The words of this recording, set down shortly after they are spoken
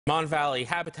Mon Valley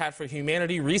Habitat for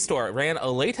Humanity ReStore ran a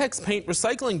latex paint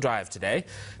recycling drive today.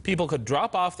 People could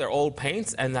drop off their old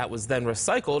paints, and that was then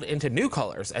recycled into new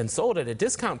colors and sold at a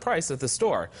discount price at the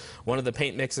store. One of the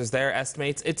paint mixers there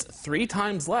estimates it's 3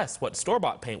 times less what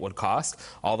store-bought paint would cost.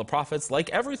 All the profits,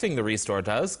 like everything the ReStore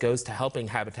does, goes to helping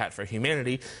Habitat for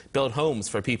Humanity build homes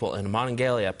for people in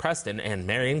Monongalia, Preston, and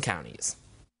Marion counties.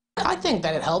 I think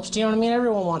that it helps. Do you know what I mean?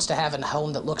 Everyone wants to have a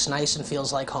home that looks nice and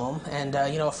feels like home, and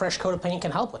a fresh coat of paint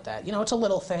can help with that. It's a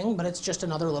little thing, but it's just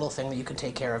another little thing that you can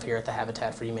take care of here at the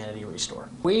Habitat for Humanity ReStore.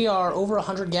 We are over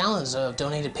 100 gallons of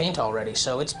donated paint already,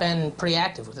 so it's been pretty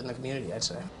active within the community, I'd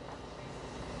say.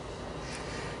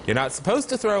 You're not supposed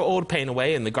to throw old paint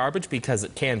away in the garbage because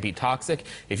it can be toxic.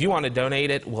 If you want to donate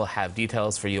it, we'll have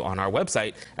details for you on our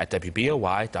website at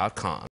WBOY.com.